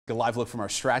a live look from our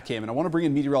StratCam, and I want to bring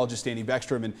in meteorologist Danny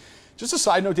Beckstrom. And just a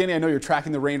side note, Danny, I know you're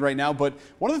tracking the rain right now, but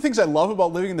one of the things I love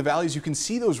about living in the valley is you can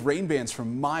see those rain bands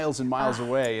from miles and miles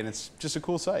away, and it's just a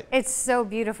cool sight. It's so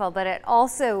beautiful, but it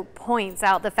also points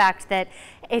out the fact that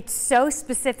it's so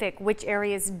specific which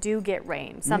areas do get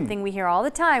rain. Something we hear all the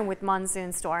time with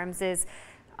monsoon storms is,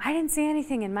 I didn't see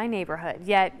anything in my neighborhood,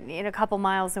 yet in a couple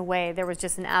miles away there was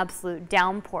just an absolute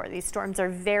downpour. These storms are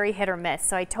very hit or miss,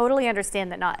 so I totally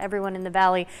understand that not everyone in the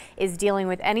valley is dealing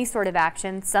with any sort of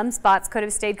action. Some spots could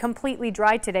have stayed completely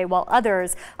dry today, while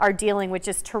others are dealing with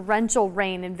just torrential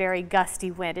rain and very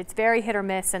gusty wind. It's very hit or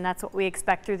miss, and that's what we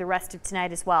expect through the rest of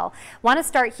tonight as well. Want to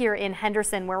start here in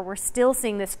Henderson, where we're still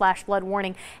seeing this flash flood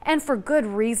warning, and for good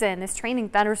reason. This training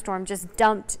thunderstorm just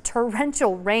dumped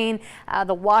torrential rain.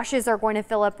 The washes are going to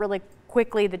fill up really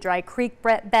quickly, the dry creek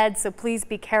beds, so please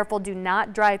be careful. Do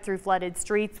not drive through flooded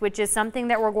streets, which is something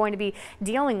that we're going to be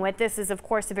dealing with. This is, of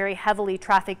course, a very heavily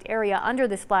trafficked area under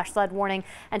this flash flood warning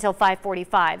until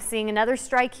 5:45. Seeing another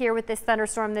strike here with this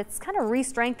thunderstorm that's kind of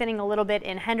re-strengthening a little bit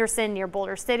in Henderson near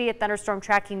Boulder City. A thunderstorm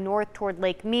tracking north toward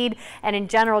Lake Mead, and in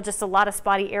general, just a lot of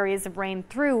spotty areas of rain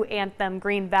through Anthem,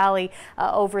 Green Valley,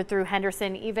 over through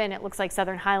Henderson. Even it looks like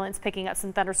Southern Highlands picking up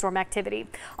some thunderstorm activity.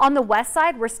 On the west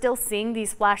side, we're still seeing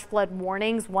these flash flood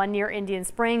warnings, one near Indian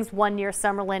Springs, one near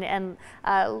Summerlin and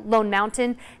Lone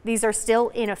Mountain. These are still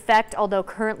in effect, although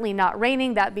currently not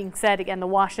raining. That being said, again, the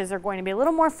washes are going to be a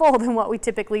little more full than what we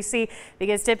typically see,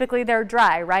 because typically they're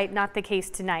dry, right? Not the case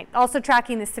tonight. Also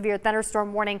tracking the severe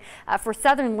thunderstorm warning for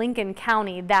southern Lincoln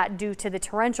County, that due to the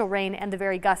torrential rain and the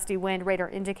very gusty wind. Radar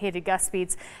indicated gust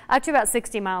speeds up to about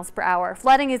 60 miles per hour.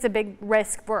 Flooding is a big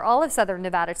risk for all of southern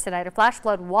Nevada tonight. A flash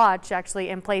flood watch actually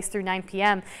in place through 9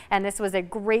 p.m. and this was a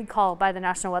great call by the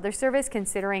National Weather Service,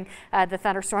 considering the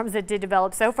thunderstorms that did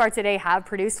develop so far today have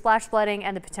produced flash flooding,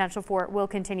 and the potential for it will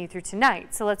continue through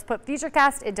tonight. So let's put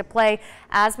Futurecast into play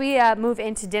as we move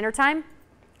into dinner time.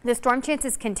 The storm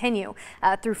chances continue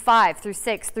through 5, through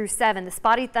 6, through 7. The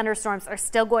spotty thunderstorms are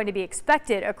still going to be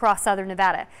expected across southern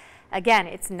Nevada. Again,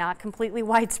 it's not completely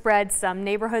widespread. Some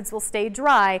neighborhoods will stay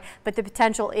dry, but the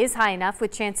potential is high enough,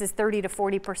 with chances 30 to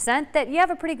 40%, that you have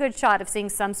a pretty good shot of seeing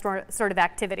some sort of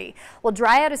activity. We'll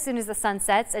dry out as soon as the sun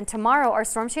sets, and tomorrow our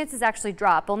storm chances actually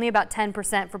drop, only about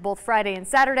 10% for both Friday and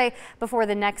Saturday, before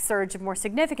the next surge of more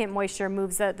significant moisture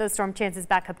moves those storm chances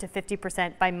back up to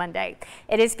 50% by Monday.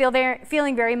 It is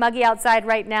feeling very muggy outside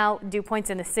right now. Dew points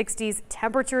in the 60s,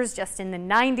 temperatures just in the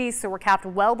 90s, so we're capped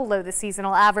well below the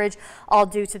seasonal average, all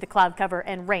due to the cloud cover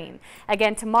and rain.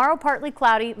 Again, tomorrow partly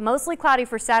cloudy, mostly cloudy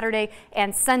for Saturday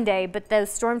and Sunday, but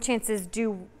those storm chances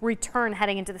do return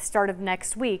heading into the start of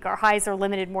next week. Our highs are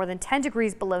limited more than 10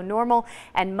 degrees below normal,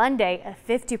 and Monday a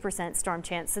 50% storm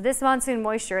chance. So this monsoon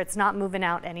moisture, it's not moving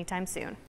out anytime soon.